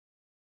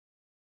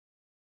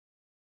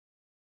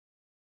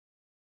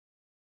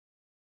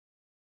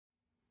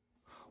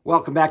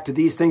Welcome back to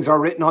These Things Are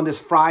Written on this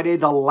Friday,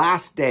 the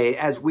last day,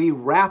 as we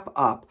wrap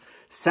up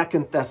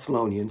 2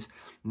 Thessalonians.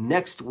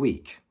 Next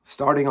week,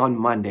 starting on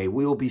Monday,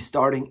 we will be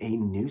starting a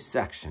new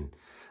section.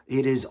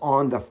 It is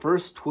on the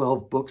first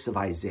 12 books of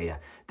Isaiah.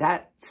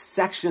 That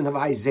section of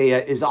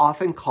Isaiah is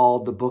often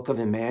called the Book of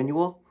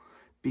Emmanuel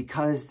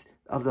because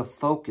of the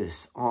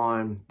focus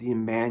on the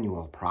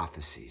Emmanuel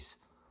prophecies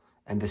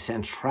and the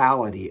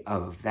centrality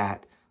of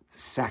that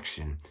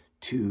section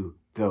to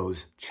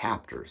those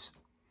chapters.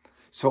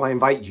 So I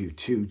invite you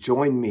to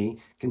join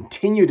me,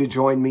 continue to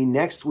join me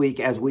next week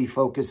as we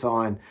focus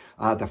on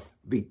the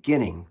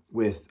beginning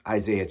with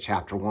Isaiah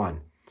chapter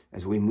 1,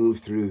 as we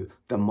move through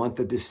the month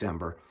of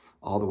December,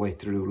 all the way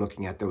through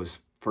looking at those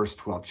first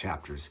 12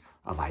 chapters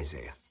of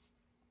Isaiah.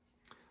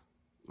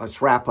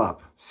 Let's wrap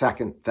up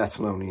 2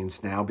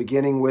 Thessalonians now,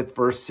 beginning with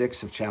verse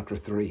 6 of chapter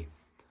 3.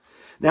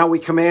 Now we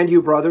command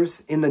you,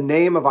 brothers, in the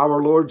name of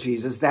our Lord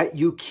Jesus, that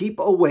you keep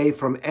away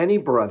from any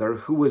brother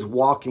who is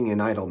walking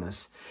in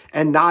idleness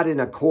and not in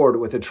accord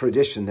with the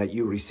tradition that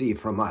you receive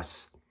from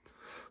us.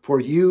 For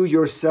you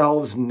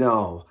yourselves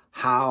know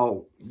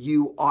how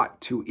you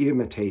ought to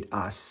imitate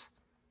us,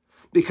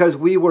 because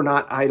we were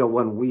not idle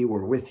when we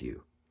were with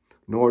you,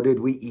 nor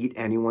did we eat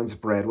anyone's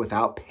bread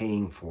without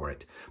paying for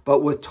it.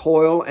 But with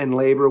toil and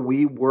labor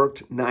we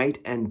worked night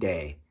and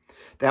day,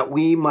 that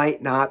we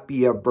might not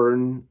be a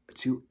burden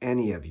to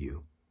any of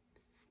you.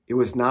 It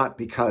was not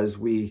because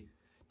we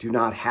do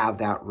not have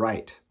that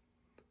right,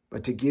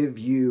 but to give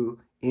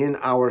you in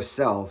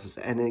ourselves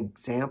an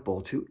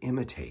example to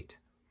imitate.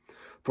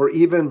 For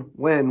even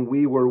when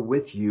we were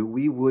with you,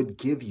 we would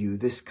give you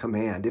this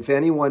command: if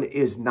anyone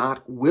is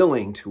not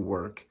willing to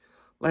work,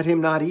 let him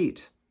not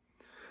eat.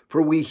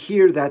 For we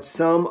hear that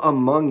some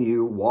among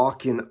you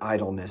walk in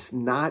idleness,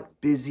 not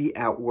busy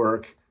at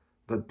work,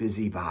 but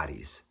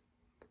busybodies.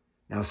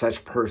 Now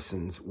such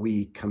persons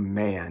we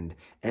command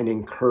and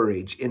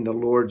encourage in the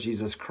Lord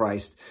Jesus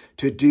Christ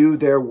to do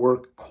their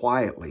work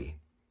quietly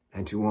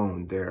and to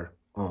own their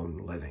own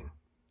living.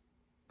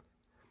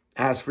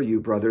 As for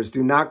you, brothers,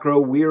 do not grow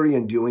weary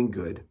in doing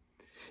good.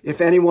 If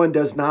anyone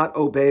does not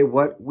obey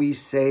what we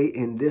say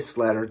in this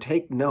letter,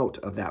 take note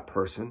of that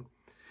person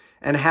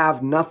and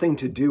have nothing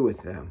to do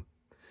with them,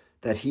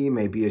 that he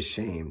may be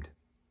ashamed.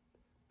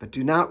 But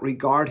do not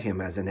regard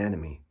him as an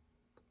enemy,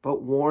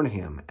 but warn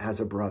him as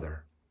a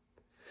brother.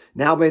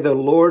 Now may the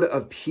Lord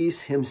of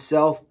peace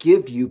himself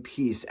give you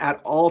peace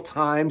at all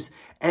times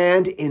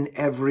and in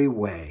every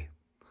way.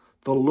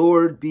 The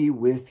Lord be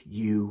with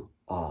you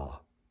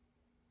all.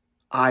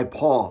 I,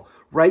 Paul,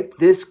 write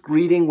this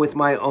greeting with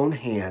my own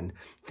hand.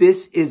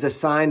 This is a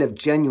sign of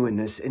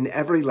genuineness in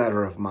every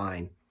letter of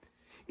mine.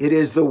 It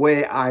is the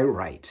way I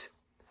write.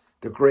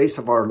 The grace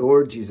of our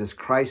Lord Jesus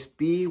Christ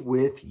be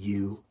with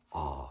you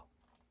all.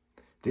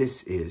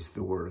 This is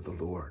the word of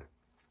the Lord.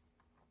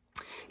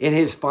 In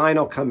his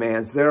final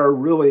commands, there are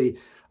really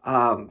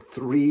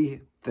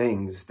three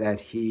things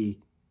that he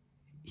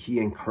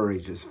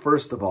encourages.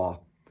 First of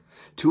all,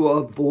 to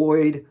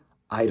avoid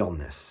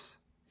idleness.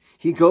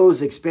 He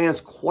expands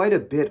quite a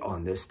bit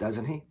on this,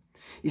 doesn't he?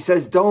 He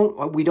says,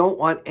 we don't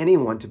want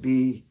anyone to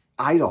be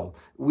idle.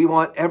 We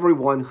want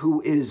everyone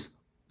who is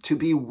to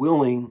be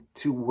willing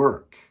to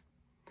work.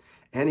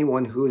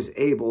 Anyone who is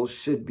able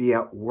should be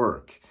at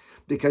work,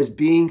 because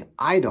being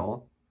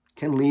idle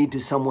can lead to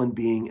someone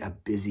being a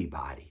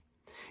busybody.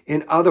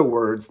 In other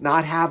words,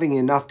 not having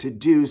enough to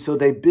do, so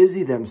they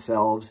busy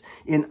themselves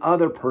in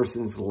other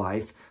person's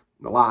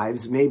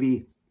lives,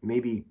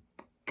 maybe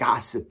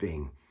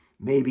gossiping,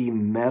 maybe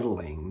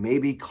meddling,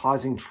 maybe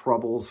causing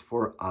troubles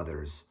for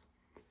others.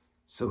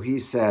 So he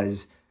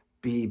says,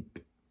 be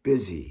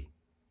busy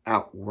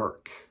at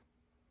work,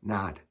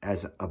 not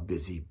as a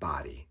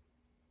busybody.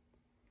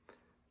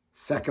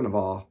 Second of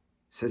all,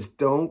 says,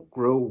 don't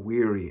grow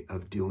weary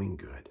of doing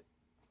good.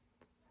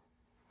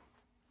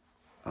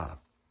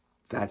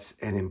 That's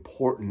an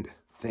important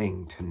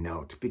thing to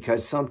note,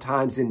 because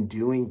sometimes in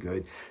doing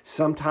good,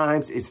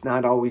 sometimes it's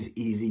not always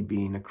easy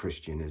being a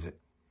Christian, is it?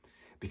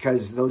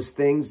 Because those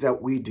things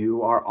that we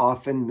do are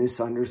often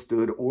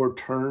misunderstood or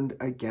turned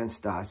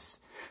against us.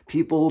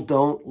 People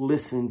don't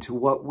listen to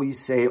what we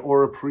say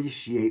or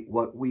appreciate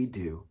what we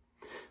do.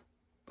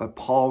 But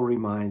Paul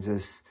reminds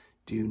us,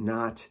 do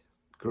not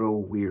grow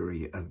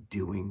weary of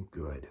doing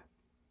good.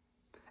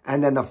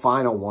 And then the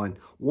final one,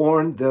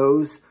 warn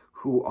those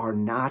who are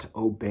not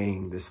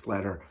obeying this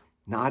letter,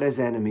 not as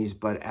enemies,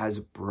 but as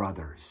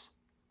brothers.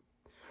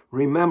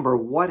 Remember,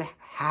 what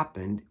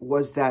happened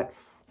was that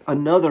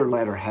another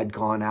letter had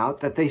gone out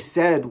that they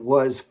said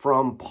was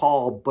from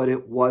Paul, but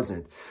it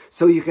wasn't.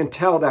 So you can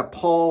tell that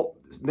Paul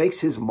makes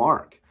his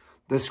mark.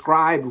 The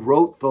scribe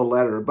wrote the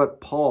letter,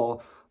 but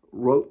Paul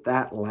wrote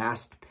that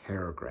last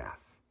paragraph,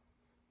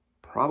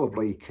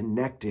 probably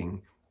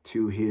connecting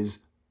to his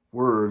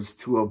words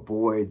to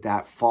avoid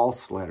that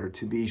false letter,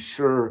 to be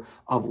sure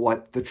of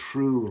what the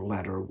true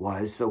letter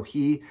was. So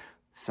he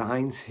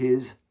signs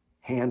his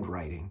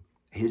handwriting,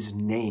 his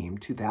name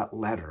to that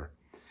letter,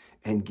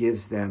 and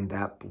gives them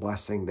that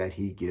blessing that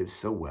he gives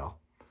so well.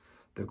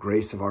 The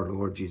grace of our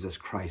Lord Jesus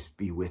Christ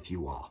be with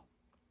you all.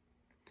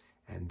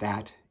 And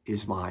that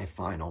is my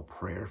final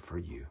prayer for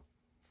you.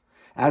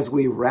 As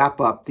we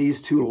wrap up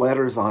these 2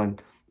 letters on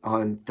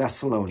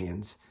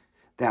Thessalonians,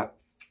 that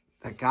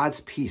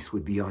God's peace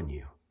would be on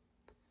you,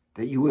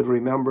 that you would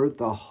remember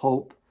the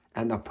hope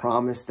and the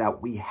promise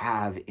that we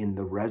have in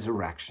the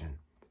resurrection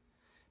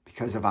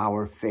because of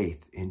our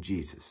faith in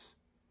Jesus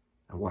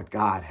and what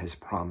God has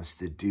promised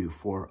to do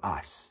for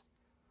us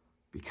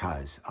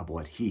because of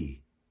what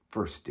he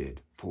first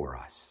did for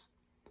us.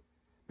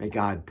 May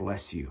God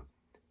bless you,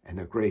 and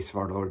the grace of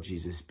our Lord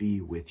Jesus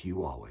be with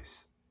you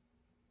always.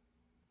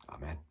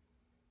 Amen.